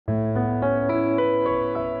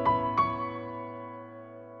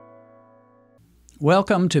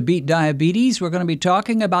Welcome to Beat Diabetes. We're going to be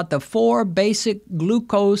talking about the 4 basic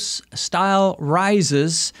glucose style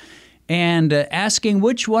rises and asking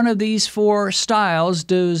which one of these 4 styles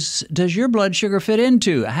does your blood sugar fit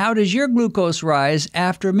into? How does your glucose rise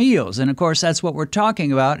after meals? And of course, that's what we're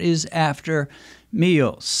talking about is after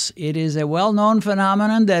meals. It is a well-known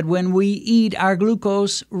phenomenon that when we eat, our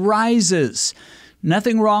glucose rises.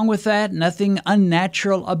 Nothing wrong with that, nothing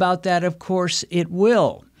unnatural about that. Of course, it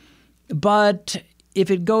will. But if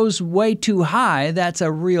it goes way too high, that's a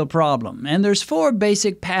real problem. And there's 4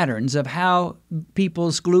 basic patterns of how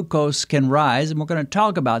people's glucose can rise, and we're going to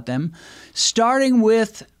talk about them, starting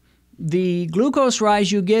with the glucose rise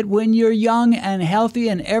you get when you're young and healthy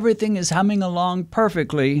and everything is humming along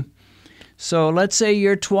perfectly. So let's say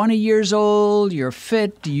you're 20 years old, you're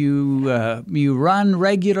fit, you run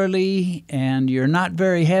regularly, and you're not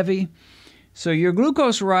very heavy. So your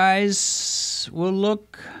glucose rise will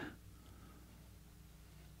look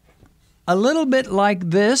a little bit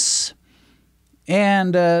like this,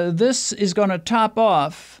 and this is going to top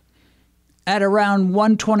off at around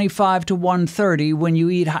 125 to 130 when you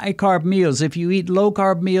eat high-carb meals. If you eat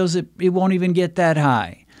low-carb meals, it won't even get that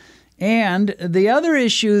high. And the other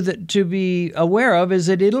issue that to be aware of is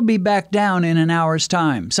that it'll be back down in an hour's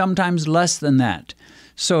time, sometimes less than that.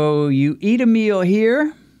 So you eat a meal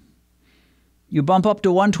here, you bump up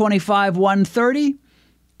to 125, 130,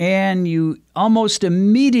 and you almost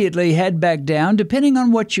immediately head back down, depending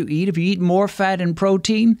on what you eat. If you eat more fat and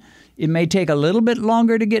protein, it may take a little bit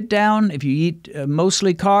longer to get down. If you eat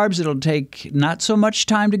mostly carbs, it'll take not so much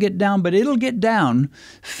time to get down, but it'll get down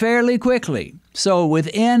fairly quickly. So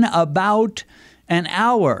within about an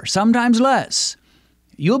hour, sometimes less,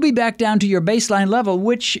 you'll be back down to your baseline level,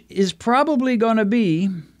 which is probably going to be,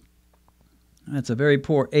 that's a very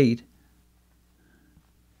poor 8,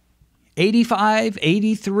 85,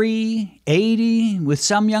 83, 80. With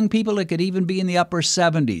some young people, it could even be in the upper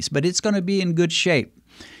 70s, but it's going to be in good shape.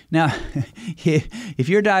 Now, if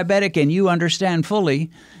you're diabetic and you understand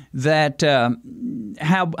fully that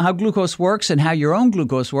how glucose works and how your own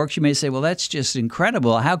glucose works, you may say, well, that's just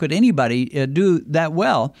incredible. How could anybody do that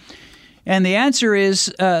well? And the answer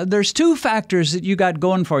is there's 2 factors that you got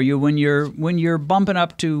going for you when you're bumping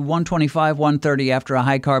up to 125, 130 after a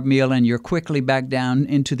high-carb meal and you're quickly back down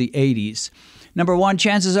into the 80s. Number 1,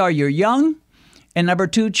 chances are you're young. And number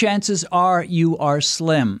 2, chances are you are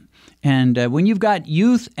slim. And when you've got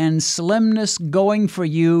youth and slimness going for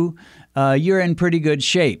you, you're in pretty good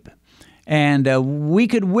shape. And we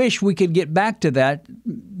could wish we could get back to that.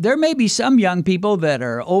 There may be some young people that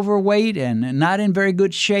are overweight and not in very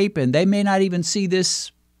good shape, and they may not even see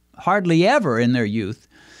this hardly ever in their youth.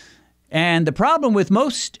 And the problem with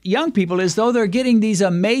most young people is though they're getting these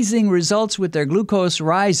amazing results with their glucose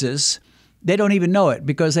rises, they don't even know it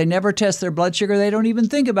because they never test their blood sugar. They don't even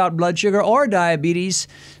think about blood sugar or diabetes.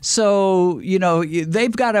 So,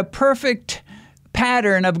 they've got a perfect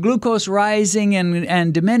pattern of glucose rising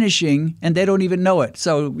and diminishing, and they don't even know it.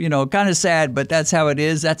 So, kind of sad, but that's how it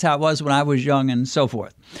is. That's how it was when I was young and so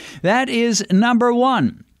forth. That is number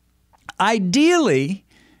 1. Ideally,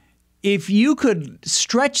 if you could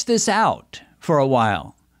stretch this out for a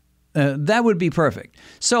while, that would be perfect.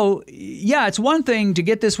 So, yeah, it's one thing to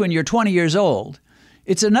get this when you're 20 years old.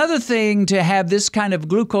 It's another thing to have this kind of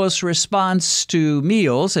glucose response to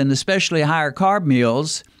meals, and especially higher carb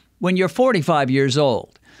meals, when you're 45 years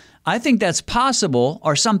old. I think that's possible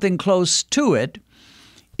or something close to it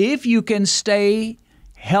if you can stay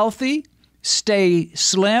healthy, stay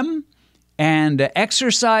slim, and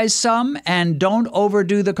exercise some and don't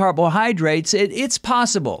overdo the carbohydrates. It's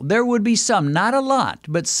possible. There would be some, not a lot,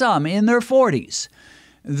 but some in their 40s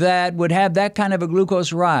that would have that kind of a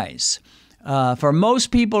glucose rise. For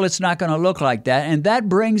most people, it's not going to look like that. And that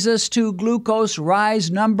brings us to glucose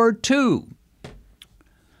rise number 2.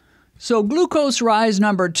 So glucose rise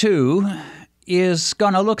number 2 is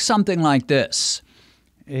going to look something like this.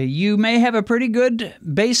 You may have a pretty good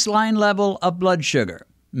baseline level of blood sugar.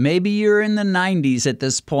 Maybe you're in the 90s at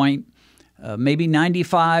this point, maybe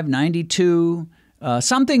 95, 92,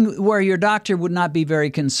 something where your doctor would not be very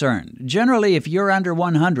concerned. Generally, if you're under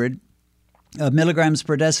 100 milligrams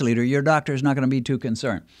per deciliter, your doctor is not going to be too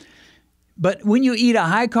concerned. But when you eat a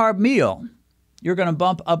high-carb meal, you're going to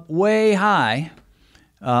bump up way high.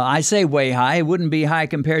 I say way high. It wouldn't be high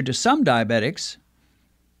compared to some diabetics.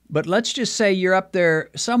 But let's just say you're up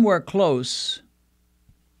there somewhere close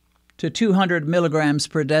to 200 milligrams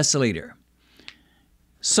per deciliter.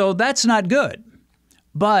 So that's not good.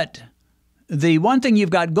 But the one thing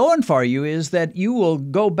you've got going for you is that you will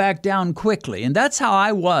go back down quickly. And that's how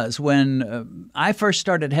I was when I first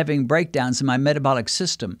started having breakdowns in my metabolic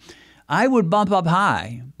system. I would bump up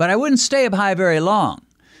high, but I wouldn't stay up high very long.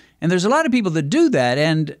 And there's a lot of people that do that.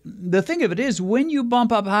 And the thing of it is, when you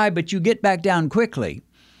bump up high but you get back down quickly,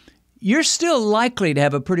 you're still likely to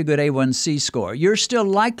have a pretty good A1C score. You're still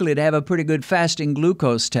likely to have a pretty good fasting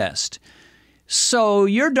glucose test. So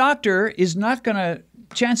your doctor is not going to,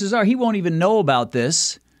 chances are he won't even know about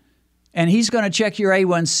this. And he's going to check your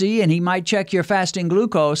A1C, and he might check your fasting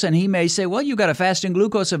glucose, and he may say, well, you've got a fasting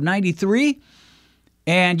glucose of 93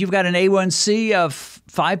 and you've got an A1C of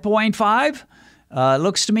 5.5.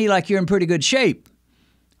 Looks to me like you're in pretty good shape.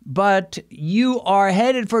 But you are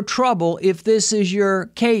headed for trouble if this is your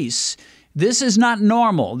case. This is not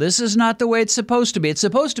normal. This is not the way it's supposed to be. It's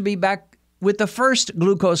supposed to be back with the first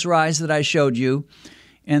glucose rise that I showed you.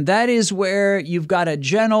 And that is where you've got a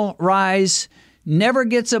gentle rise, never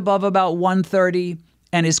gets above about 130,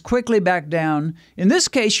 and is quickly back down. In this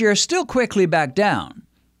case, you're still quickly back down.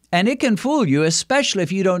 And it can fool you, especially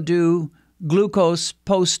if you don't do glucose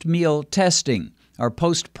post-meal testing, or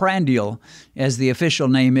postprandial, as the official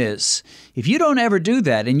name is. If you don't ever do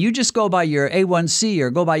that and you just go by your A1C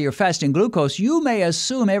or go by your fasting glucose, you may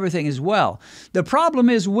assume everything is well. The problem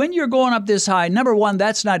is when you're going up this high, number one,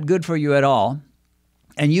 that's not good for you at all.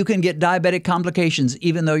 And you can get diabetic complications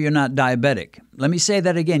even though you're not diabetic. Let me say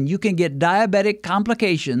that again. You can get diabetic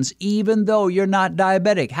complications even though you're not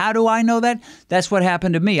diabetic. How do I know that? That's what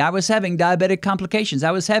happened to me. I was having diabetic complications.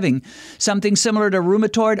 I was having something similar to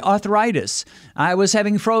rheumatoid arthritis. I was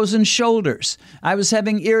having frozen shoulders. I was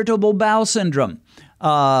having irritable bowel syndrome.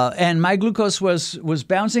 And my glucose was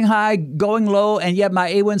bouncing high, going low, and yet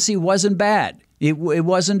my A1C wasn't bad. It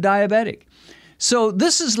wasn't diabetic. So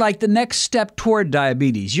this is like the next step toward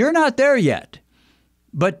diabetes. You're not there yet,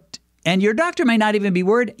 and your doctor may not even be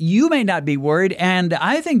worried. You may not be worried. And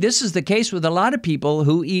I think this is the case with a lot of people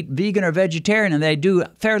who eat vegan or vegetarian and they do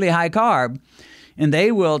fairly high carb. And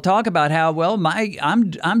they will talk about how, well,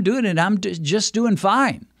 I'm doing it. I'm just doing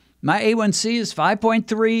fine. My A1C is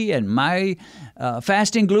 5.3 and my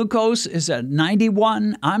fasting glucose is at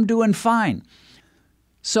 91. I'm doing fine.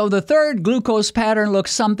 So the third glucose pattern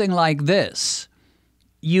looks something like this.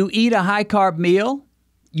 You eat a high-carb meal,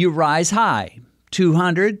 you rise high,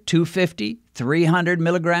 200, 250, 300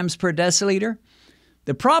 milligrams per deciliter.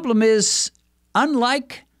 The problem is,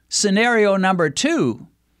 unlike scenario number 2,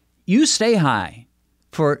 you stay high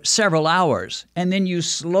for several hours, and then you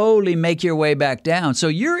slowly make your way back down. So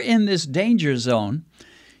you're in this danger zone,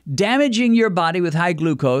 damaging your body with high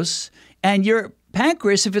glucose, and your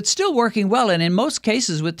pancreas, if it's still working well, and in most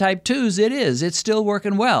cases with type 2s, it's still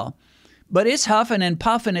working well. But it's huffing and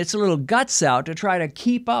puffing its little guts out to try to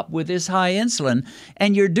keep up with this high insulin.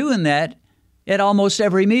 And you're doing that at almost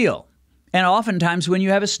every meal. And oftentimes when you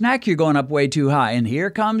have a snack, you're going up way too high. And here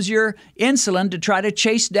comes your insulin to try to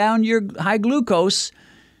chase down your high glucose,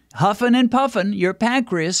 huffing and puffing, your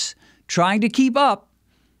pancreas, trying to keep up.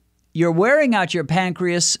 You're wearing out your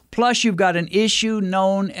pancreas, plus you've got an issue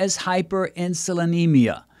known as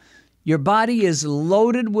hyperinsulinemia. Your body is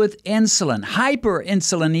loaded with insulin.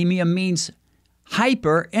 Hyperinsulinemia means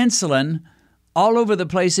hyperinsulin all over the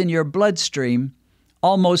place in your bloodstream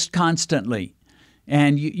almost constantly.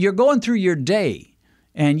 And you're going through your day,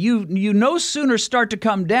 and you no sooner start to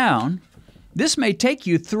come down, this may take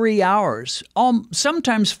you 3 hours,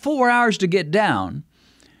 sometimes 4 hours to get down.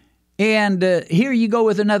 And here you go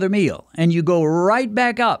with another meal, and you go right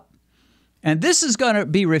back up. And this is going to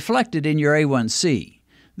be reflected in your A1C.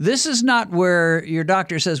 This is not where your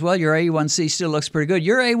doctor says, well, your A1C still looks pretty good.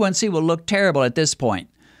 Your A1C will look terrible at this point.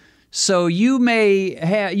 So you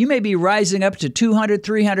may be rising up to 200,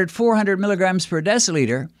 300, 400 milligrams per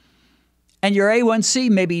deciliter, and your A1C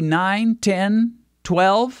may be 9, 10,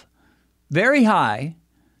 12, very high.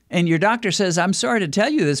 And your doctor says, I'm sorry to tell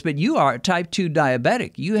you this, but you are type 2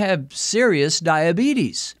 diabetic. You have serious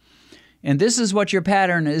diabetes. And this is what your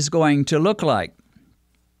pattern is going to look like.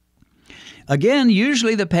 Again,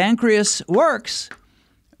 usually the pancreas works,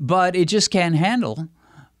 but it just can't handle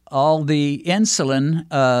all the insulin,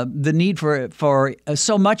 the need for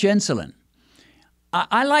so much insulin.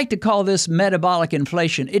 I like to call this metabolic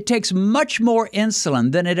inflation. It takes much more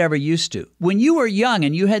insulin than it ever used to. When you were young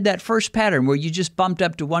and you had that first pattern where you just bumped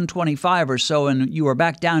up to 125 or so and you were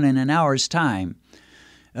back down in an hour's time,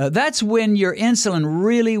 that's when your insulin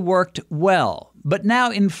really worked well. But now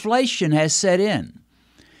inflation has set in.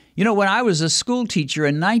 You know, when I was a school teacher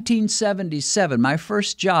in 1977, my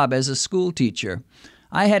first job as a school teacher,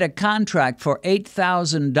 I had a contract for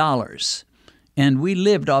 $8,000, and we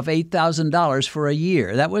lived off $8,000 for a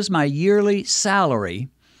year. That was my yearly salary.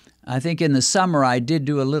 I think in the summer I did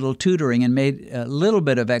do a little tutoring and made a little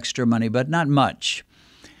bit of extra money, but not much.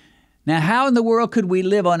 Now, how in the world could we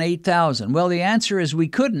live on 8,000? Well, the answer is we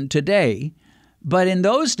couldn't today. But in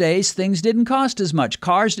those days, things didn't cost as much.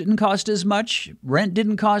 Cars didn't cost as much. Rent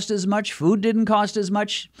didn't cost as much. Food didn't cost as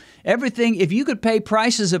much. Everything, if you could pay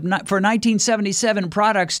prices for 1977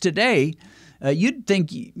 products today, you'd think,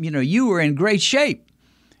 you were in great shape.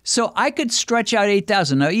 So I could stretch out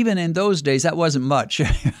 8,000. Now, even in those days, that wasn't much.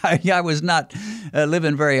 I was not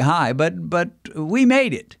living very high, but we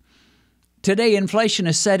made it. Today, inflation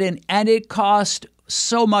has set in, and it cost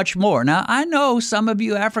so much more. Now, I know some of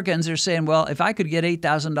you Africans are saying, well, if I could get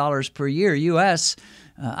 $8,000 per year U.S.,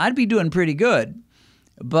 I'd be doing pretty good.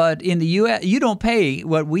 But in the U.S., you don't pay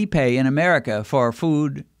what we pay in America for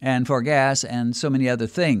food and for gas and so many other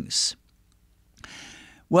things.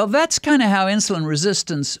 Well, that's kind of how insulin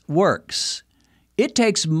resistance works. It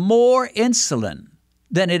takes more insulin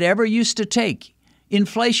than it ever used to take.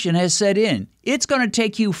 Inflation has set in. It's going to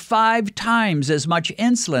take you 5 times as much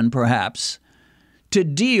insulin, perhaps, to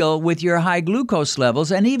deal with your high glucose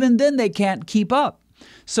levels, and even then they can't keep up.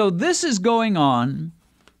 So this is going on,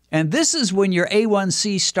 and this is when your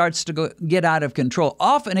A1C starts to get out of control.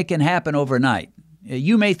 Often it can happen overnight.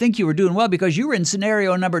 You may think you were doing well because you were in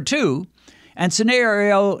scenario number 2, and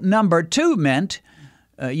scenario number 2 meant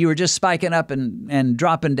you were just spiking up and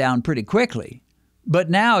dropping down pretty quickly. But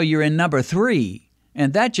now you're in number 3,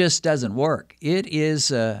 and that just doesn't work.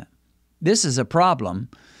 This is a problem.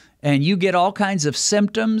 And you get all kinds of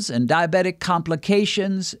symptoms and diabetic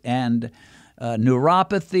complications and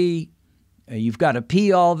neuropathy. You've got to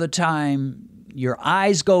pee all the time. Your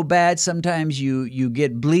eyes go bad. Sometimes you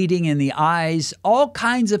get bleeding in the eyes. All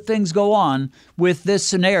kinds of things go on with this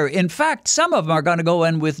scenario. In fact, some of them are going to go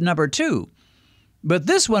in with number 2. But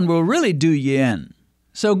this one will really do you in.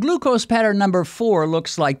 So glucose pattern number 4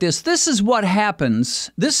 looks like this. This is what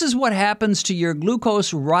happens. This is what happens to your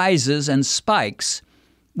glucose rises and spikes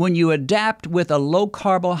when you adapt with a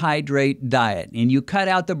low-carbohydrate diet and you cut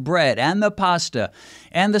out the bread and the pasta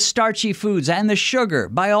and the starchy foods and the sugar.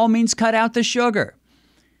 By all means, cut out the sugar.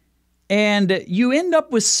 And you end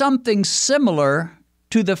up with something similar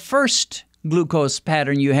to the first glucose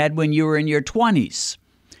pattern you had when you were in your 20s.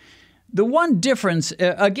 The one difference,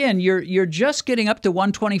 again, you're just getting up to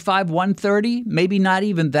 125, 130, maybe not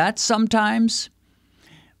even that sometimes.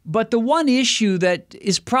 But the one issue that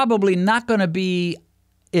is probably not going to be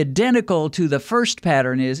identical to the first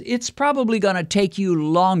pattern is it's probably going to take you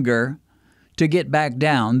longer to get back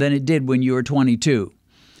down than it did when you were 22.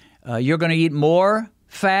 You're going to eat more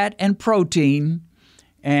fat and protein,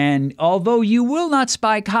 and although you will not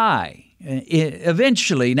spike high,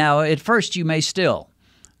 eventually, now at first you may still.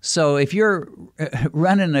 So if you're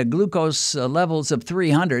running a glucose levels of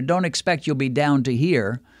 300, don't expect you'll be down to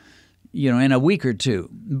here, in a week or two.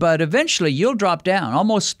 But eventually you'll drop down.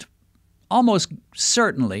 Almost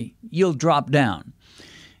certainly you'll drop down.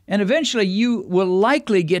 And eventually you will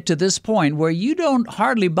likely get to this point where you don't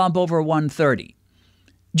hardly bump over 130.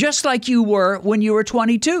 Just like you were when you were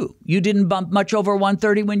 22. You didn't bump much over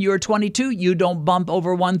 130 when you were 22. You don't bump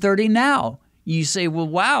over 130 now. You say, well,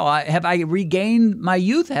 wow, have I regained my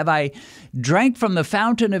youth? Have I drank from the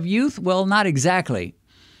fountain of youth? Well, not exactly.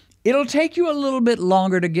 It'll take you a little bit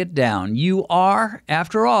longer to get down. You are,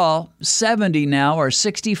 after all, 70 now, or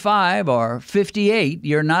 65, or 58.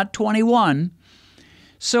 You're not 21.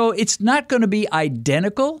 So it's not going to be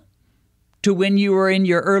identical to when you were in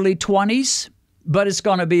your early 20s, but it's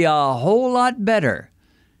going to be a whole lot better.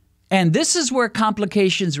 And this is where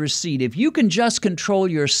complications recede. If you can just control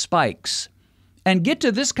your spikes and get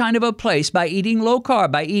to this kind of a place by eating low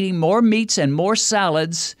carb, by eating more meats and more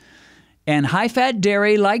salads, and high-fat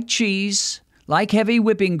dairy like cheese, like heavy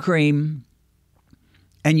whipping cream,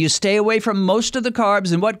 and you stay away from most of the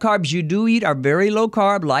carbs, and what carbs you do eat are very low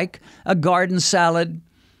carb, like a garden salad,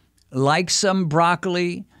 like some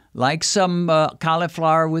broccoli, like some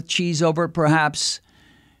cauliflower with cheese over it perhaps.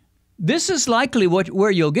 This is likely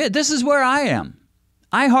where you'll get. This is where I am.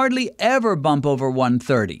 I hardly ever bump over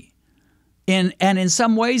 130. And in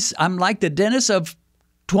some ways, I'm like the Dennis of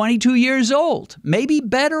 22 years old, maybe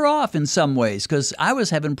better off in some ways, because I was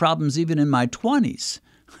having problems even in my 20s.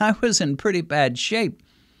 I was in pretty bad shape.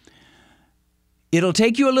 It'll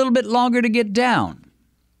take you a little bit longer to get down.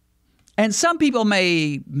 And some people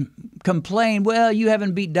may complain, well, you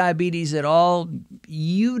haven't beat diabetes at all.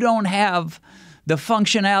 You don't have the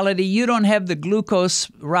functionality. You don't have the glucose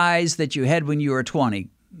rise that you had when you were 20.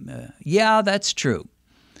 Yeah, that's true.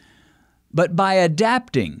 But by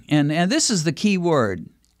adapting, and this is the key word,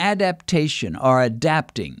 adaptation or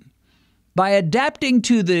adapting. By adapting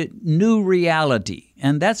to the new reality,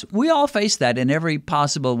 and we all face that in every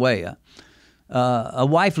possible way. A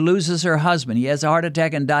wife loses her husband. He has a heart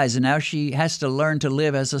attack and dies, and now she has to learn to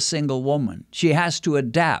live as a single woman. She has to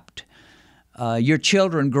adapt. Your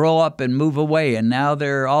children grow up and move away, and now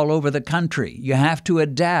they're all over the country. You have to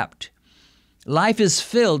adapt. Life is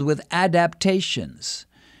filled with adaptations,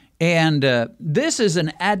 and this is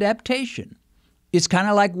an adaptation. It's kind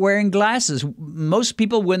of like wearing glasses. Most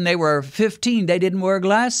people, when they were 15, they didn't wear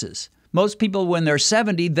glasses. Most people, when they're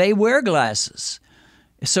 70, they wear glasses.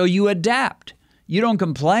 So you adapt. You don't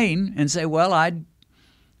complain and say, well,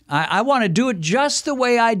 I want to do it just the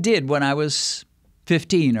way I did when I was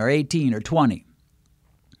 15 or 18 or 20.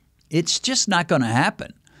 It's just not going to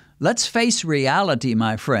happen. Let's face reality,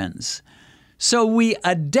 my friends. So we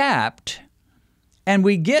adapt, and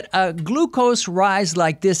we get a glucose rise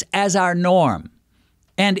like this as our norm.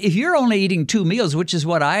 And if you're only eating 2 meals, which is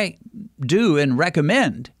what I do and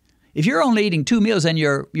recommend, if you're only eating 2 meals and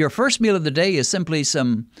your first meal of the day is simply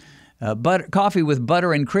some coffee with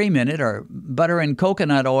butter and cream in it, or butter and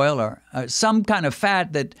coconut oil, or some kind of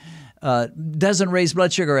fat that doesn't raise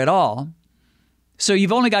blood sugar at all, so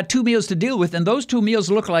you've only got 2 meals to deal with, and those 2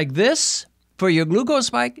 meals look like this for your glucose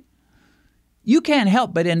spike, you can't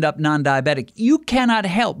help but end up non-diabetic. You cannot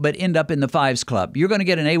help but end up in the 5s club. You're going to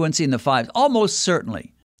get an A1C in the 5s, almost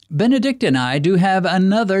certainly. Benedict and I do have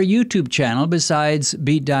another YouTube channel besides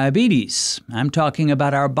Beat Diabetes. I'm talking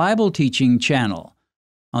about our Bible teaching channel.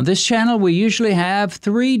 On this channel, we usually have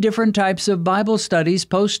 3 different types of Bible studies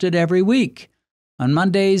posted every week. On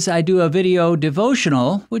Mondays, I do a video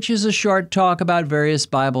devotional, which is a short talk about various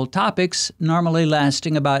Bible topics, normally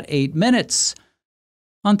lasting about 8 minutes.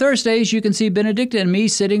 On Thursdays, you can see Benedict and me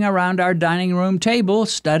sitting around our dining room table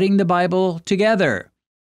studying the Bible together.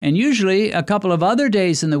 And usually, a couple of other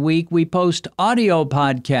days in the week, we post audio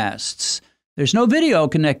podcasts. There's no video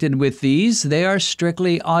connected with these. They are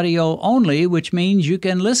strictly audio only, which means you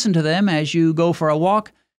can listen to them as you go for a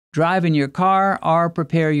walk, drive in your car, or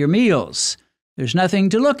prepare your meals. There's nothing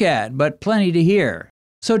to look at, but plenty to hear.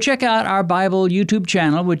 So check out our Bible YouTube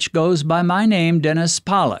channel, which goes by my name, Dennis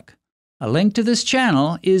Pollock. A link to this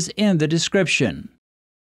channel is in the description.